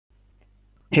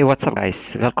Hey, what's up,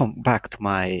 guys? Welcome back to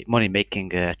my money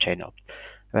making channel.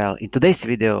 Well, in today's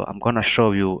video, I'm gonna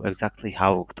show you exactly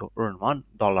how to earn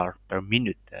 $1 per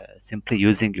minute simply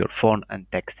using your phone and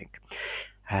texting.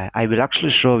 I will actually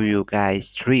show you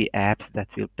guys three apps that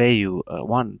will pay you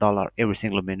 $1 every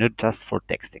single minute just for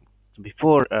texting.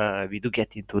 Before we do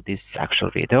get into this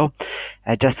actual video,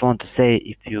 I just want to say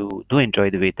if you do enjoy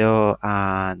the video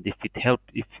and if it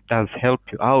does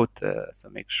help you out, so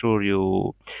make sure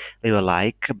you leave a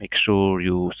like, make sure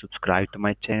you subscribe to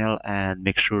my channel, and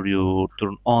make sure you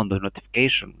turn on the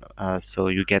notification so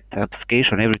you get a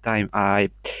notification every time I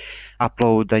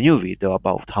upload a new video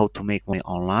about how to make money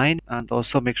online. And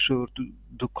also make sure to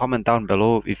do comment down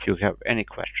below if you have any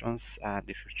questions and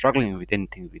if you're struggling with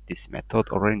anything with this method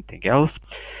or anything else,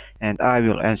 and I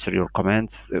will answer your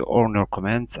comments on your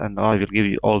comments, and I will give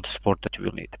you all the support that you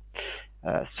will need.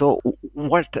 So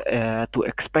what to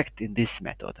expect in this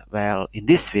method? Well, in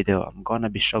this video I'm gonna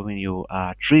be showing you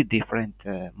three different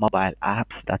mobile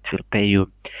apps that will pay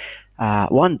you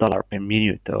 $1 per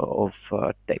minute of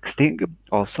texting.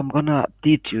 Also, I'm gonna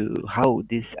teach you how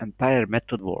this entire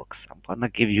method works. I'm gonna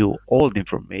give you all the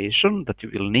information that you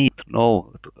will need to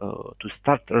know to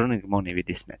start earning money with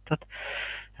this method.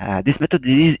 This method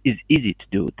is easy to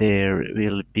do. There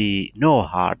will be no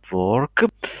hard work,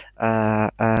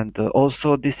 and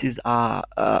also this is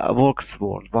works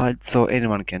worldwide, so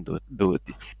anyone can do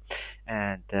this.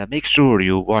 And make sure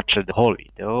you watch the whole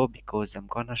video because I'm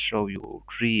gonna show you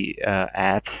three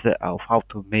apps of how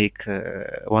to make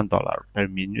 $1 per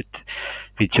minute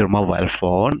with your mobile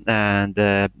phone, and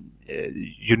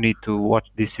you need to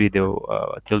watch this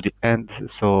video till the end,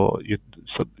 so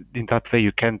in that way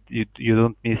you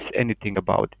don't miss anything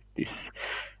about this.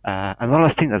 And one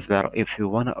last thing as well, if you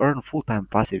want to earn full-time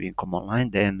passive income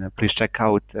online, then please check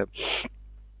out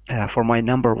for my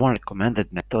number one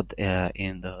recommended method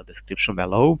in the description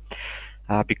below,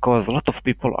 because a lot of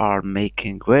people are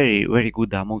making very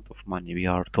good amount of money. We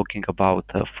are talking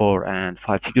about 4 and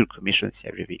 5 figure commissions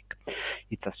every week.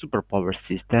 It's a super power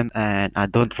system, and I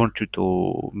don't want you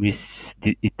to miss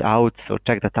it out, so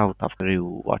check that out after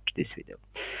you watch this video.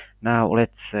 Now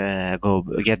let's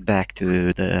get back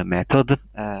to the method.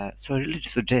 So I really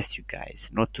suggest you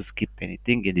guys not to skip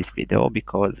anything in this video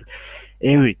because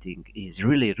everything is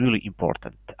really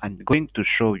important. I'm going to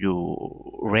show you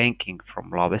ranking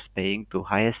from lowest paying to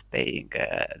highest paying,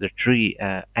 the three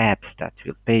apps that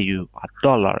will pay you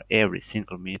 $1 every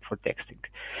single minute for texting.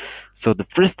 So the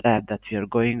first app that we are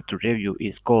going to review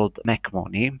is called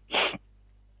MacMoney.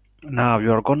 Now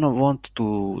you are gonna want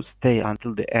to stay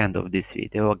until the end of this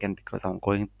video again because I'm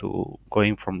going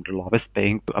from the lowest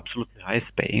paying to absolutely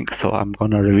highest paying. So I'm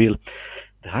gonna reveal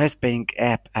the highest paying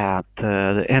app at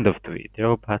the end of the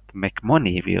video, but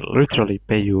MacMoney will literally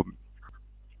pay you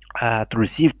to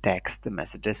receive text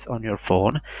messages on your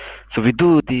phone. So we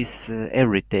do this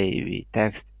every day. We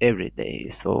text every day.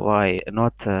 So why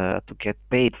not to get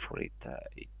paid for it?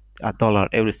 $1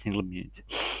 every single minute.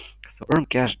 So earn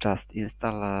cash, just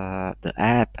install the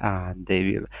app and they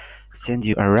will send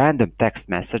you a random text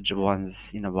message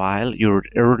once in a while. You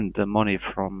earn the money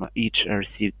from each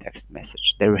received text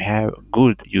message. They have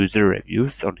good user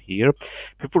reviews on here.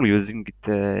 People using it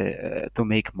to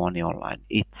make money online.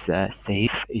 It's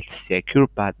safe, it's secure,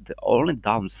 but the only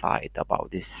downside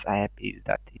about this app is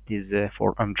that it is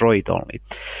for Android only.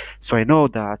 So I know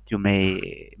that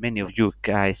many of you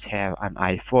guys have an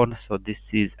iPhone, so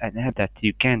this is an app that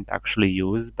you can't actually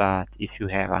use, but if you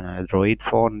have an Android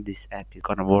phone, this app is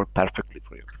gonna work perfectly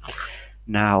for you.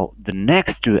 Now, the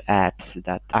next two apps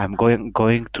that I'm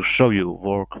going to show you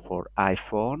work for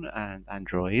iPhone and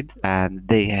Android, and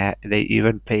they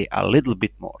even pay a little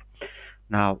bit more.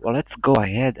 Now, let's go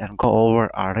ahead and go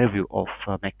over a review of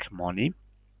MacMoney.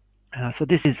 So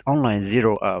this is online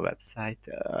zero website,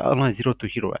 online zero to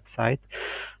hero website.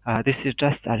 This is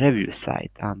just a review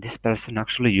site, and this person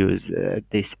actually used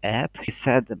this app. He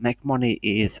said MacMoney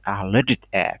is a legit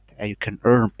app. You can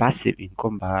earn passive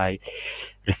income by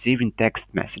receiving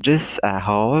text messages.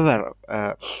 However,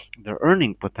 the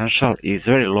earning potential is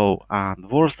very low, and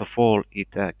worst of all,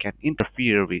 it can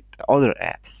interfere with other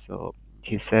apps. So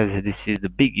he says this is the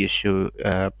big issue.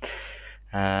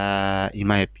 In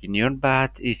my opinion,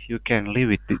 but if you can live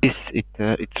with this,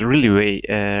 it's really way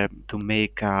to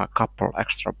make a couple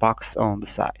extra bucks on the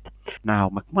side. Now,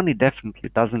 MacMoney definitely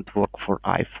doesn't work for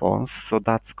iPhones, so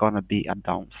that's gonna be a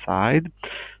downside.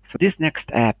 So this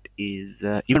next app is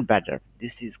even better.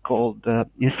 This is called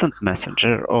Instant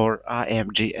Messenger, or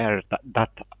IMGR.im.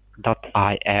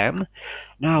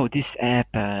 Now this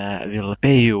app will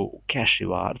pay you cash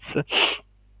rewards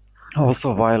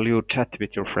Also, while you chat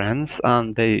with your friends,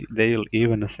 and they'll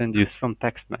even send you some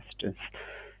text messages.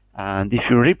 And if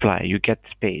you reply, you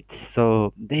get paid.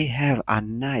 So they have a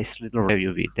nice little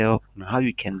review video on how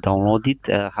you can download it,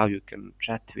 how you can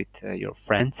chat with your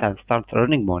friends and start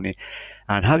earning money,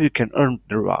 and how you can earn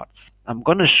the rewards. I'm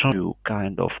gonna show you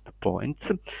kind of the points.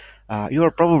 You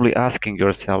are probably asking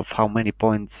yourself how many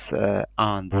points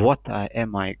and what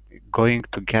am I going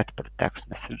to get per text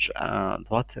message, and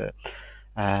what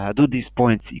do these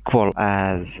points equal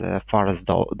as far as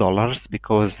dollars,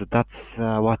 because that's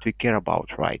what we care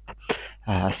about, right?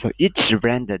 So each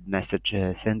branded message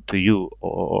sent to you,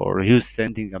 or you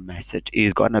sending a message,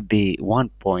 is gonna be 1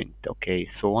 point. Okay,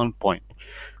 so 1 point.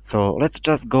 So let's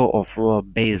just go off a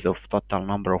base of total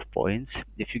number of points.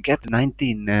 If you get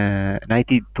 90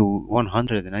 to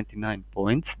 199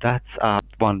 points, that's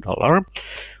 $1.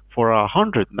 For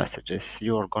 100 messages,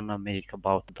 you're gonna make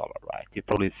about $1, right? You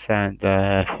probably send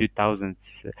a few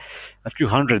thousands, a few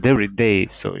hundred every day.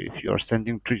 So if you're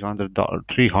sending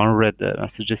 $300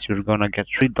 messages, you're gonna get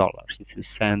 $3. If you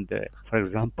send, for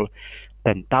example,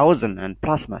 10,000 and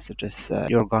plus messages,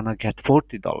 you're gonna get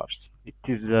 $40. It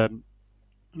is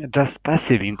just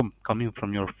passive income coming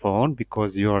from your phone,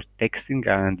 because you're texting,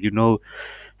 and you know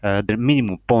the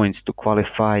minimum points to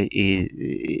qualify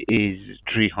is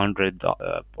 300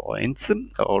 points,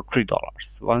 or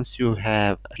 $3. Once you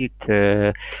have hit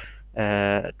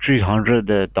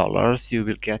 $300, you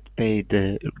will get paid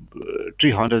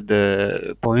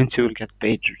 300 points. You will get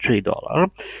paid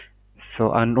 $3.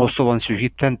 So, and also once you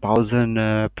hit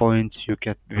 10,000 points, you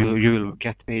will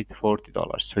get paid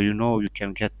 $40. So you know you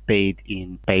can get paid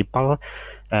in PayPal,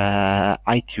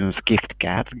 iTunes gift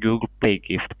card, Google Play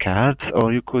gift cards,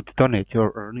 or you could donate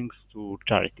your earnings to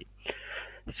charity.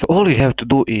 So all you have to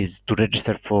do is to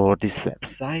register for this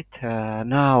website.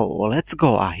 Now let's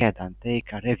go ahead and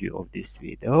take a review of this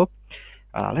video.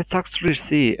 Let's actually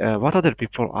see what other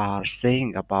people are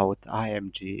saying about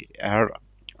IMGR.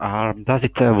 Does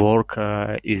it work?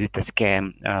 Is it a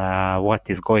scam? What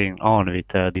is going on with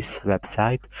this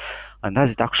website? And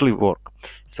does it actually work?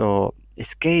 So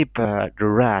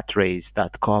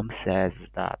escape-the-rat-race.com says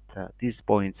that these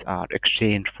points are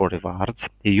exchanged for rewards.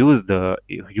 You use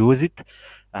it.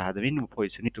 The minimum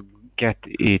points you need to get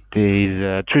it is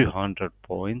 300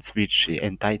 points, which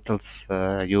entitles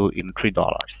you in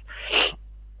 $3.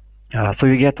 So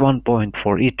you get 1 point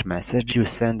for each message you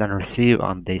send and receive,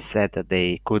 and they said that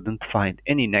they couldn't find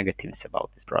any negatives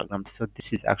about this program. So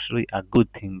this is actually a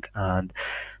good thing, and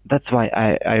that's why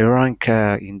I rank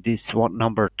in this one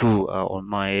number 2 on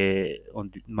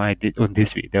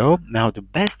this video. Now the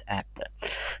best app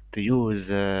to use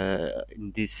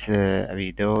in this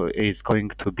video is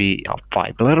going to be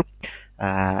Fiverr.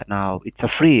 Now, it's a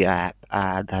free app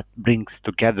that brings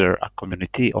together a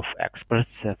community of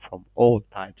experts from all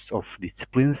types of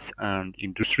disciplines and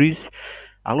industries,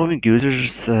 allowing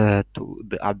users to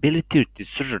the ability to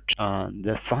search and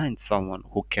find someone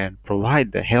who can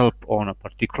provide the help on a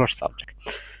particular subject.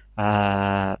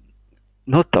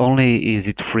 Not only is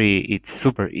it free, it's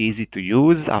super easy to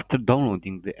use. After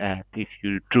downloading the app, if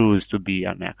you choose to be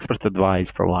an expert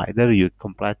advice provider, you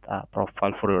complete a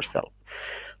profile for yourself.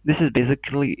 This is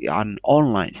basically an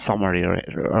online summary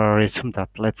resume that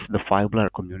lets the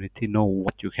Fiverr community know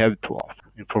what you have to offer.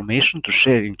 Information to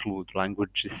share include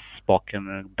languages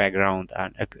spoken, background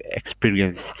and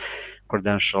experience,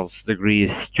 credentials,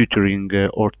 degrees, tutoring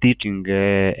or teaching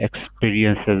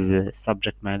experiences,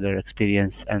 subject matter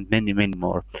experience, and many, many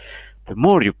more. The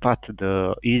more you put,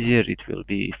 the easier it will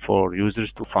be for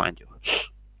users to find you.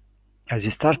 As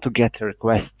you start to get a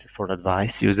request for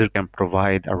advice, user can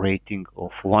provide a rating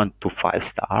of 1 to 5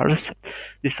 stars.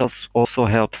 This also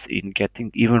helps in getting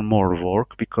even more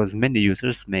work, because many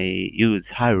users may use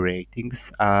high ratings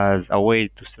as a way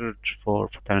to search for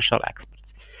potential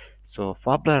experts. So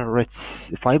Fiverr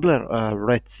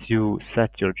lets you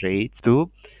set your rates too.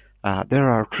 There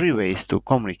are 3 ways to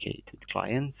communicate with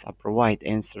clients and provide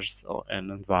answers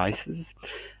and advices.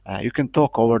 You can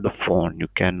talk over the phone, you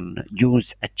can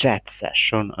use a chat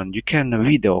session, and you can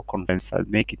video conference and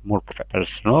make it more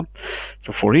personal.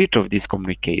 So for each of these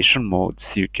communication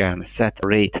modes, you can set a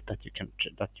rate that you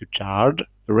charge.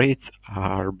 The rates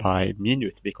are by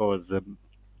minute, because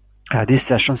these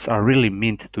sessions are really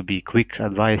meant to be quick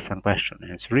advice and question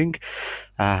answering,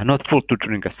 not full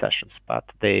tutoring sessions, but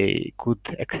they could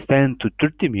extend to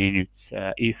 30 minutes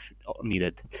if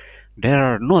needed. There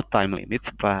are no time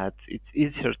limits, but it's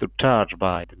easier to charge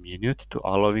by the minute to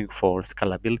allowing for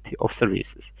scalability of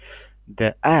services.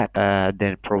 The app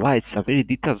then provides a very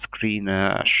detailed screen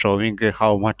showing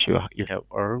how much you have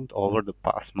earned over the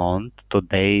past month,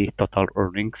 today, total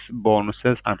earnings,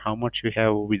 bonuses, and how much you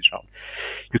have withdrawn.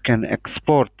 You can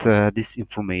export this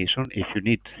information if you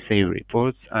need to save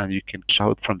reports, and you can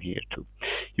shout from here too.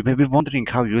 You may be wondering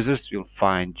how users will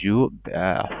find you.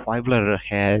 Fiverr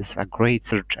has a great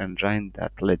search engine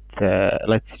that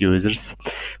lets users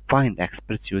find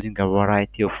experts using a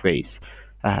variety of ways.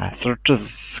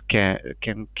 Searchers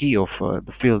can key off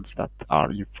the fields that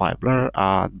are in Fiverr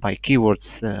by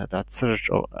keywords that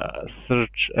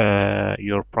search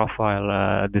your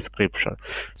profile description.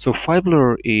 So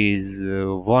Fiverr is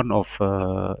one of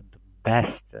the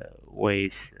best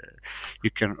ways you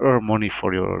can earn money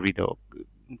for your video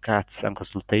cuts and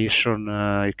consultation.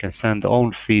 You can send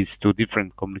own feeds to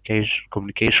different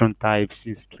communication types,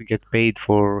 instantly get paid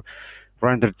for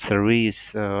rendered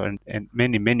service, and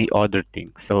many other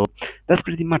things. So that's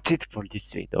pretty much it for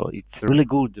this video. It's a really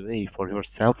good way for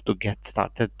yourself to get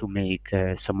started to make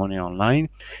some money online.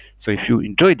 So if you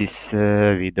enjoy this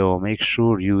video, make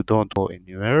sure you don't go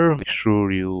anywhere. Make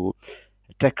sure you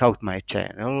check out my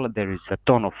channel. There is a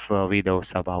ton of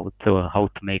videos about how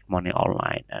to make money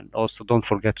online, and also don't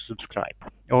forget to subscribe.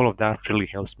 All of that really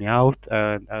helps me out,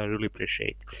 and I really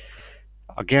appreciate it.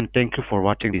 Again, thank you for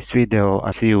watching this video.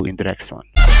 I'll see you in the next one.